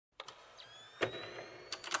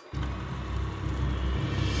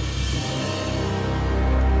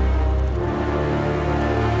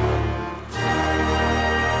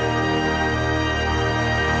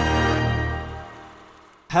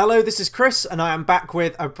Hello, this is Chris, and I am back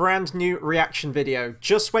with a brand new reaction video.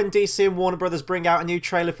 Just when DC and Warner Brothers bring out a new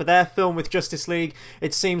trailer for their film with Justice League,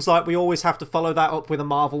 it seems like we always have to follow that up with a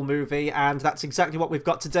Marvel movie, and that's exactly what we've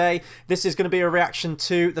got today. This is going to be a reaction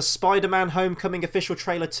to the Spider-Man Homecoming official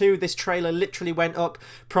trailer 2. This trailer literally went up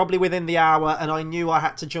probably within the hour, and I knew I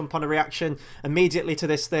had to jump on a reaction immediately to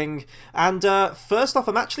this thing. And first off,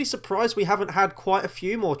 I'm actually surprised we haven't had quite a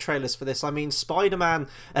few more trailers for this. I mean, Spider-Man,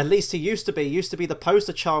 at least he used to be the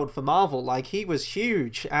poster child for Marvel. Like, he was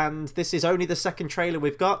huge, and this is only the second trailer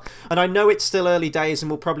we've got, and I know it's still early days and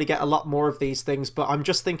we'll probably get a lot more of these things, but I'm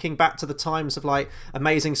just thinking back to the times of like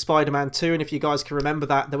Amazing Spider-Man 2, and if you guys can remember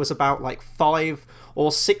that, there was about like 5 or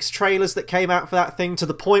 6 trailers that came out for that thing, to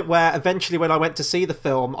the point where eventually when I went to see the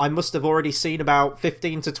film, I must have already seen about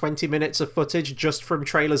 15 to 20 minutes of footage just from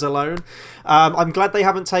trailers alone. I'm glad they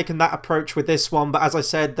haven't taken that approach with this one, but as I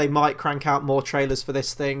said, they might crank out more trailers for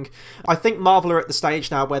this thing. I think Marvel are at the stage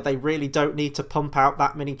now where they really don't need to pump out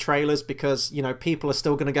that many trailers because, you know, people are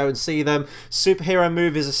still going to go and see them. Superhero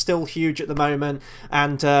movies are still huge at the moment,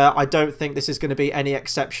 and I don't think this is going to be any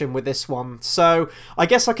exception with this one. So I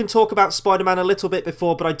guess I can talk about Spider-Man a little bit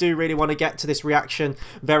before, but I do really want to get to this reaction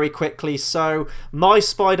very quickly. So my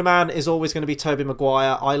Spider-Man is always going to be Tobey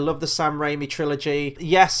Maguire. I love the Sam Raimi trilogy.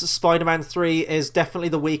 Yes, Spider-Man 3 is definitely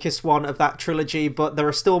the weakest one of that trilogy, but there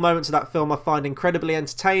are still moments of that film I find incredibly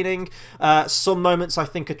entertaining. Some moments I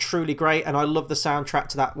think are truly great, and I love the soundtrack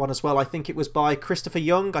to that one as well. I think it was by Christopher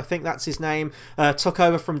Young, I think that's his name, took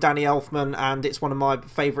over from Danny Elfman, and it's one of my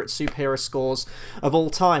favourite superhero scores of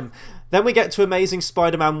all time. Then we get to Amazing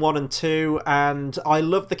Spider-Man 1 and 2, and I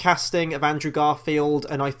love the casting of Andrew Garfield,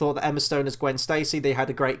 and I thought that Emma Stone as Gwen Stacy, they had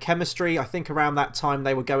a great chemistry. I think around that time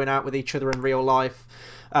they were going out with each other in real life.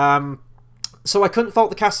 So I couldn't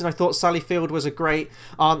fault the casting. I thought Sally Field was a great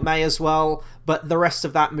Aunt May as well, but the rest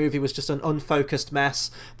of that movie was just an unfocused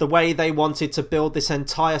mess. The way they wanted to build this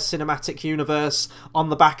entire cinematic universe on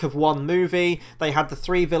the back of one movie, they had the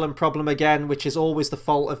 3-villain problem again, which is always the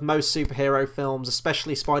fault of most superhero films,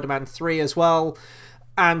 especially Spider-Man 3 as well.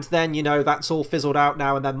 And then, you know, that's all fizzled out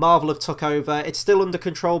now, and then Marvel have took over. It's still under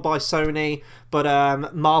control by Sony,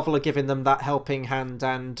 but Marvel are giving them that helping hand.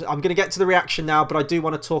 And I'm going to get to the reaction now, but I do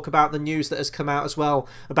want to talk about the news that has come out as well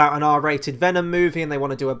about an R-rated Venom movie, and they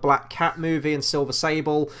want to do a Black Cat movie and Silver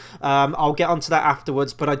Sable. I'll get onto that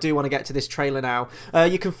afterwards, but I do want to get to this trailer now.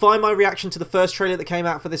 You can find my reaction to the first trailer that came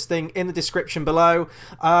out for this thing in the description below.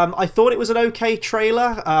 I thought it was an okay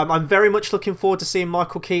trailer. I'm very much looking forward to seeing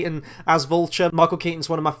Michael Keaton as Vulture. Michael Keaton's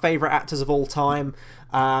one of my favourite actors of all time,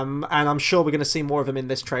 and I'm sure we're going to see more of him in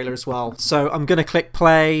this trailer as well. So I'm going to click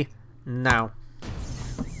play now.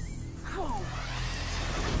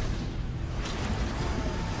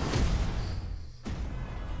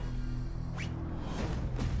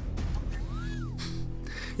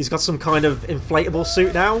 He's got some kind of inflatable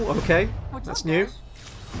suit now. Okay, that's new.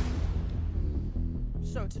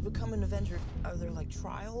 So, to become an Avenger, are there like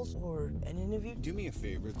trials or an interview? Do me a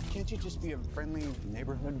favor, can't you just be a friendly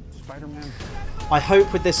neighborhood Spider-Man? I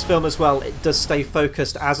hope with this film as well, it does stay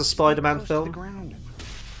focused as a Spider-Man film.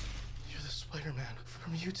 You're the Spider-Man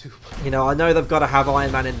from YouTube. You know, I know they've got to have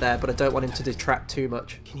Iron Man in there, but I don't want him to detract too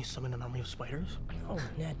much. Can you summon an army of spiders? No,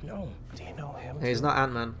 Ned, no. Do you know him? He's not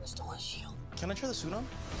Ant-Man. Stole his shield. Can I try the suit on?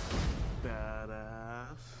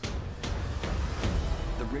 Badass.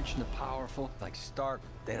 The rich and the powerful, like Stark,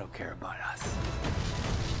 they don't care about us.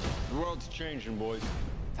 The world's changing, boys.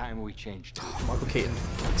 Time we changed. Oh, Michael Keaton.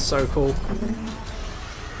 So cool.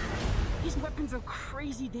 These weapons are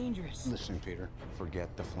crazy dangerous. Listen, Peter,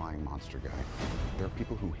 forget the flying monster guy. There are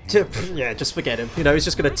people who yeah, just forget him. You know, he's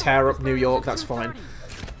just going to tear up New York, that's fine.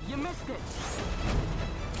 You missed it.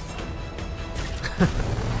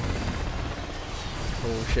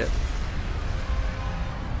 Oh, shit.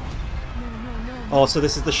 Oh, so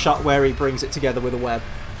this is the shot where he brings it together with a web.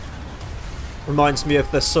 Reminds me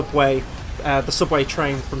of the subway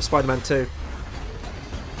train from Spider-Man 2.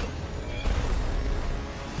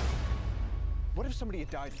 What if somebody had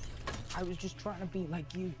died? I was just trying to be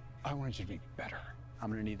like you. I wanted you to be better. I'm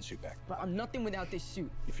gonna need the suit back. But I'm nothing without this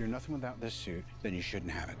suit. If you're nothing without this suit, then you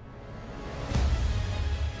shouldn't have it.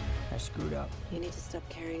 I screwed up. You need to stop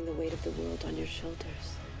carrying the weight of the world on your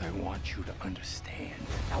shoulders. I want you to understand.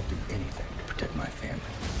 I'll do anything to protect my family.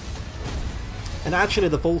 And actually,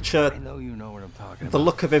 the Vulture, I know you know what I'm talking about. the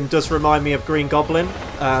look of him does remind me of Green Goblin,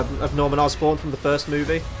 of Norman Osborn from the first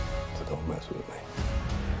movie. So don't mess with me.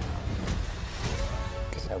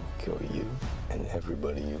 Because I will kill you and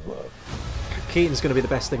everybody you love. Keaton's going to be the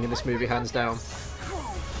best thing in this movie, hands down.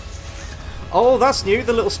 Oh, that's new.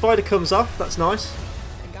 The little spider comes off. That's nice.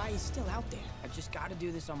 The guy is still out there. I've just got to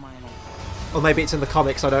do this on my own. Or maybe it's in the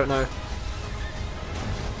comics, I don't know.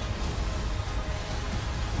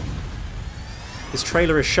 This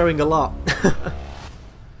trailer is showing a lot.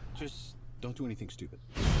 Just don't do anything stupid.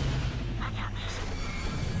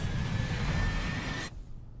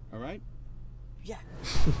 All right? Yeah.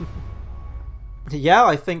 Yeah,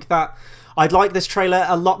 I think that I'd like this trailer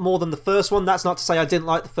a lot more than the first one. That's not to say I didn't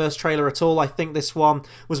like the first trailer at all. I think this one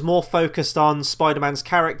was more focused on Spider-Man's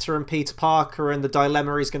character and Peter Parker and the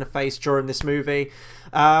dilemma he's going to face during this movie.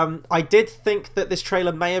 I did think that this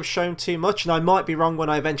trailer may have shown too much, and I might be wrong when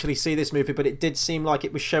I eventually see this movie, but it did seem like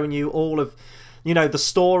it was showing you all of, you know, the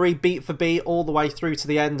story beat for beat all the way through to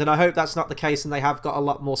the end, and I hope that's not the case and they have got a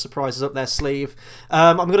lot more surprises up their sleeve.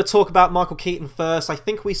 I'm going to talk about Michael Keaton first. I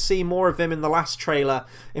think we see more of him in the last trailer.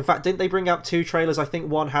 In fact, didn't they bring out 2 trailers? I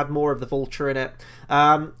think one had more of the Vulture in it.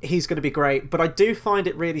 He's going to be great, but I do find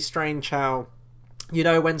it really strange how, you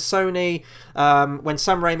know, when Sony, when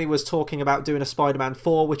Sam Raimi was talking about doing a Spider-Man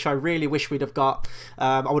 4, which I really wish we'd have got,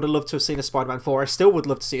 I would have loved to have seen a Spider-Man 4. I still would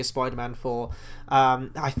love to see a Spider-Man 4.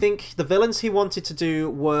 I think the villains he wanted to do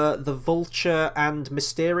were the Vulture and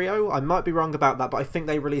Mysterio. I might be wrong about that, but I think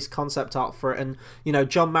they released concept art for it. And, you know,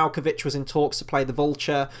 John Malkovich was in talks to play the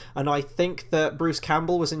Vulture, and I think that Bruce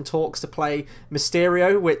Campbell was in talks to play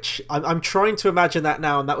Mysterio, which I'm trying to imagine that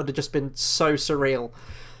now, and that would have just been so surreal.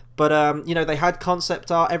 But, you know, they had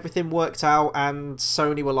concept art, everything worked out, and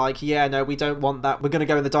Sony were like, yeah, no, we don't want that. We're going to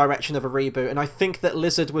go in the direction of a reboot. And I think that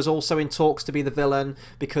Lizard was also in talks to be the villain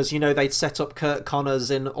because, you know, they'd set up Kurt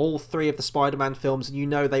Connors in all 3 of the Spider-Man films, and you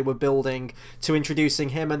know they were building to introducing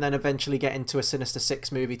him and then eventually get into a Sinister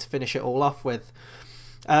Six movie to finish it all off with.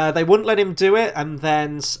 They wouldn't let him do it, and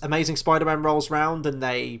then Amazing Spider-Man rolls round and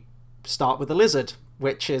they start with the Lizard,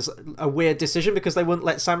 which is a weird decision because they wouldn't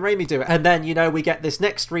let Sam Raimi do it. And then, you know, we get this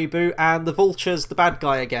next reboot and the Vulture's the bad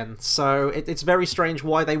guy again. So it's very strange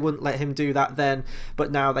why they wouldn't let him do that then,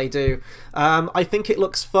 but now they do. I think it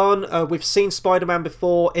looks fun. We've seen Spider-Man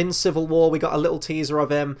before in Civil War. We got a little teaser of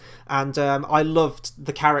him, and I loved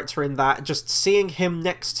the character in that. Just seeing him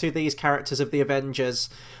next to these characters of the Avengers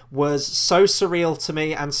was so surreal to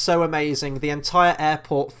me and so amazing. The entire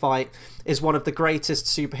airport fight is one of the greatest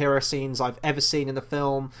superhero scenes I've ever seen in the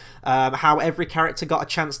film. How every character got a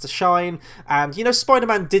chance to shine, and, you know,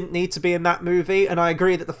 Spider-Man didn't need to be in that movie, and I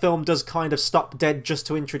agree that the film does kind of stop dead just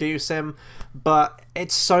to introduce him, but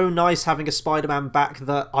it's so nice having a Spider-Man back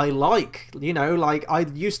that I like. You know, like, I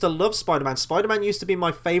used to love Spider-Man. Spider-Man used to be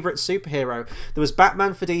my favourite superhero. There was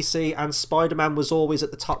Batman for DC, and Spider-Man was always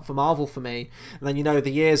at the top for Marvel for me. And then, you know,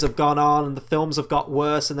 the years have gone on and the films have got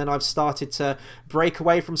worse, and then I've started to break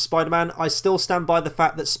away from Spider-Man. I still stand by the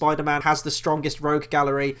fact that Spider-Man has the strongest rogue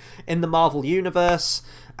gallery in the Marvel Universe,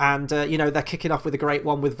 and, you know, they're kicking off with a great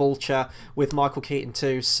one with Vulture, with Michael Keaton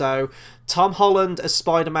too. So Tom Holland as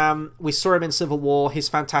Spider-Man, we saw him in Civil War, he's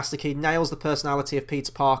fantastic, he nails the personality of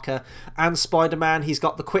Peter Parker and Spider-Man, he's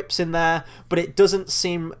got the quips in there, but it doesn't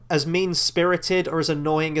seem as mean-spirited or as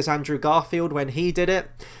annoying as Andrew Garfield when he did it.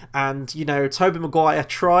 And, you know, Tobey Maguire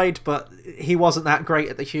tried, but he wasn't that great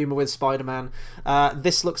at the humour with Spider-Man.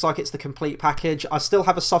 This looks like it's the complete package. I still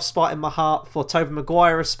have a soft spot in my heart for Tobey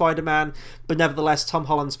Maguire as Spider-Man, but nevertheless, Tom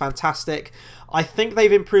Holland's fantastic. I think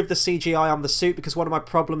they've improved the CGI on the suit, because one of my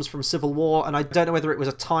problems from Civil War, and I don't know whether it was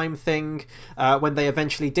a time thing when they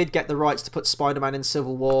eventually did get the rights to put Spider-Man in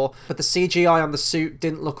Civil War, but the CGI on the suit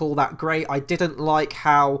didn't look all that great. I didn't like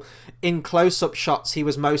how in close-up shots he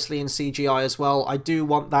was mostly in CGI as well. I do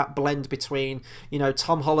want that blend between, you know,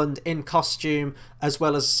 Tom Holland in costume as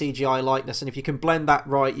well as CGI likeness, and if you can blend that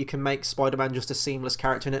right, you can make Spider-Man just a seamless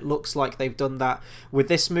character, and it looks like they've done that with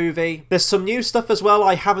this movie. There's some new stuff as well.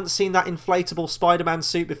 I haven't seen that inflatable Spider-Man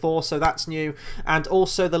suit before, so that's new, and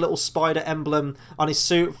also the little spider emblem on his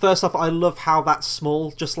suit. First off, I love how that's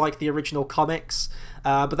small, just like the original comics.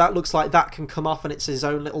 But that looks like that can come off and it's his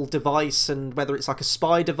own little device, and whether it's like a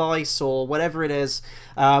spy device or whatever it is,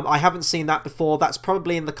 I haven't seen that before. That's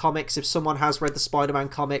probably in the comics. If someone has read the Spider-Man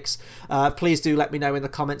comics, please do let me know in the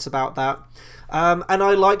comments about that. And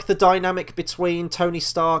I like the dynamic between Tony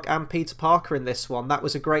Stark and Peter Parker in this one. That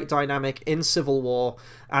was a great dynamic in Civil War,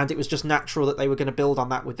 and it was just natural that they were going to build on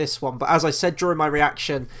that with this one. But as I said during my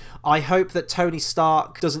reaction, I hope that Tony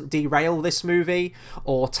Stark doesn't derail this movie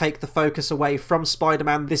or take the focus away from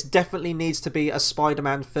Spider-Man. This definitely needs to be a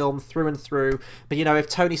Spider-Man film through and through. But, you know, if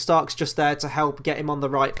Tony Stark's just there to help get him on the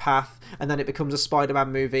right path and then it becomes a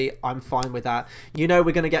Spider-Man movie, I'm fine with that. You know,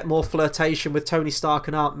 we're going to get more flirtation with Tony Stark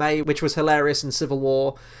and Aunt May, which was hilarious in Civil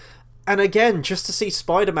War. And again, just to see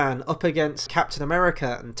Spider-Man up against Captain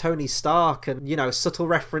America and Tony Stark and, you know, subtle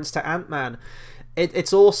reference to Ant-Man,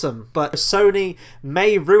 It's awesome, but Sony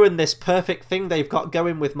may ruin this perfect thing they've got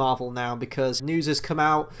going with Marvel now, because news has come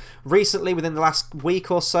out recently within the last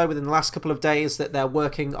week or so, within the last couple of days, that they're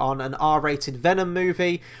working on an R-rated Venom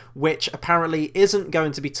movie, which apparently isn't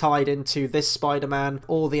going to be tied into this Spider-Man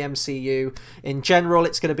or the MCU in general.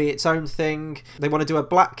 It's going to be its own thing. They want to do a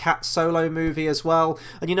Black Cat solo movie as well.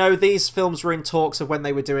 And you know, these films were in talks of when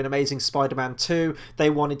they were doing Amazing Spider-Man 2. They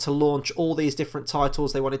wanted to launch all these different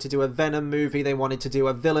titles. They wanted to do a Venom movie. They wanted to do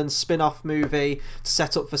a villain spin-off movie to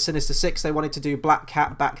set up for Sinister Six. They wanted to do Black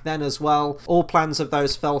Cat back then as well. All plans of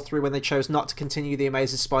those fell through when they chose not to continue the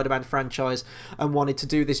Amazing Spider-Man franchise and wanted to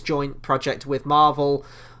do this joint project with Marvel.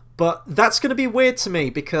 But that's going to be weird to me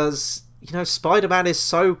because, you know, Spider-Man is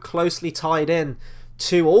so closely tied in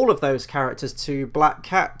to all of those characters, to Black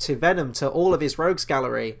Cat, to Venom, to all of his rogues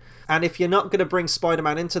gallery. And if you're not going to bring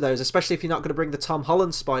Spider-Man into those, especially if you're not going to bring the Tom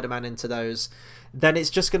Holland Spider-Man into those, then it's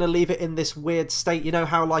just going to leave it in this weird state. You know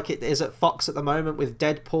how like it is at Fox at the moment with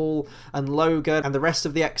Deadpool and Logan and the rest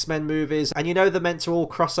of the X-Men movies, and you know they're meant to all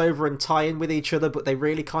cross over and tie in with each other, but they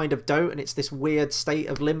really kind of don't, and it's this weird state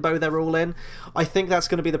of limbo they're all in. I think that's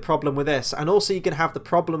going to be the problem with this. And also you can have the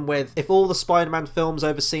problem with, if all the Spider-Man films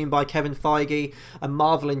overseen by Kevin Feige and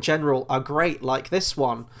Marvel in general are great, like this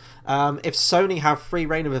one, if Sony have free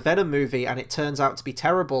reign of a Venom movie and it turns out to be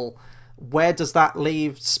terrible, where does that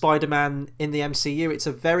leave Spider-Man in the MCU? It's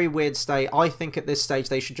a very weird state. I think at this stage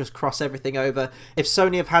they should just cross everything over. If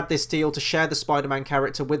Sony have had this deal to share the Spider-Man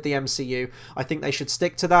character with the MCU, I think they should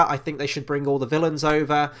stick to that. I think they should bring all the villains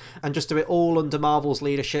over and just do it all under Marvel's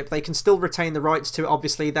leadership. They can still retain the rights to it,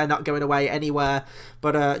 obviously. They're not going away anywhere.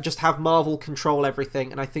 But just have Marvel control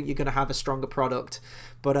everything, and I think you're going to have a stronger product.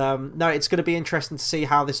 But no, it's going to be interesting to see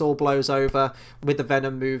how this all blows over with the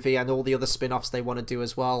Venom movie and all the other spin-offs they want to do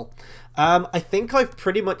as well. I think I've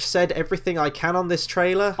pretty much said everything I can on this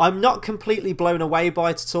trailer. I'm not completely blown away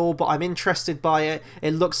by it at all, but I'm interested by it.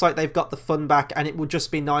 It looks like they've got the fun back, and it will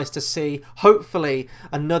just be nice to see, hopefully,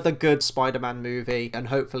 another good Spider-Man movie, and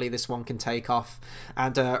hopefully this one can take off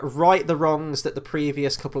and right the wrongs that the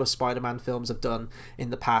previous couple of Spider-Man films have done in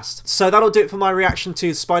the past. So that'll do it for my reaction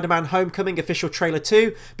to Spider-Man Homecoming official trailer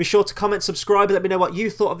 2. Be sure to comment, subscribe, and let me know what you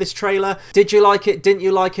thought of this trailer. Did you like it? Didn't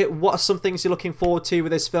you like it? What are some things you're looking forward to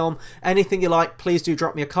with this film? Anything you like, please do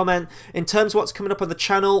drop me a comment. In terms of what's coming up on the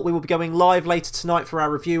channel, we will be going live later tonight for our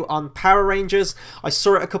review on Power Rangers. I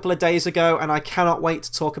saw it a couple of days ago and I cannot wait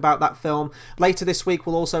to talk about that film. Later this week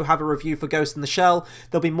we'll also have a review for Ghost in the Shell.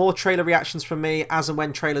 There'll be more trailer reactions from me as and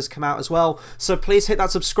when trailers come out as well. So please hit that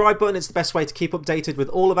subscribe button. It's the best way to keep updated with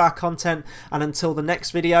all of our content. And until the next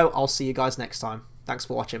video, I'll see you guys next time. Thanks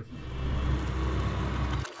for watching.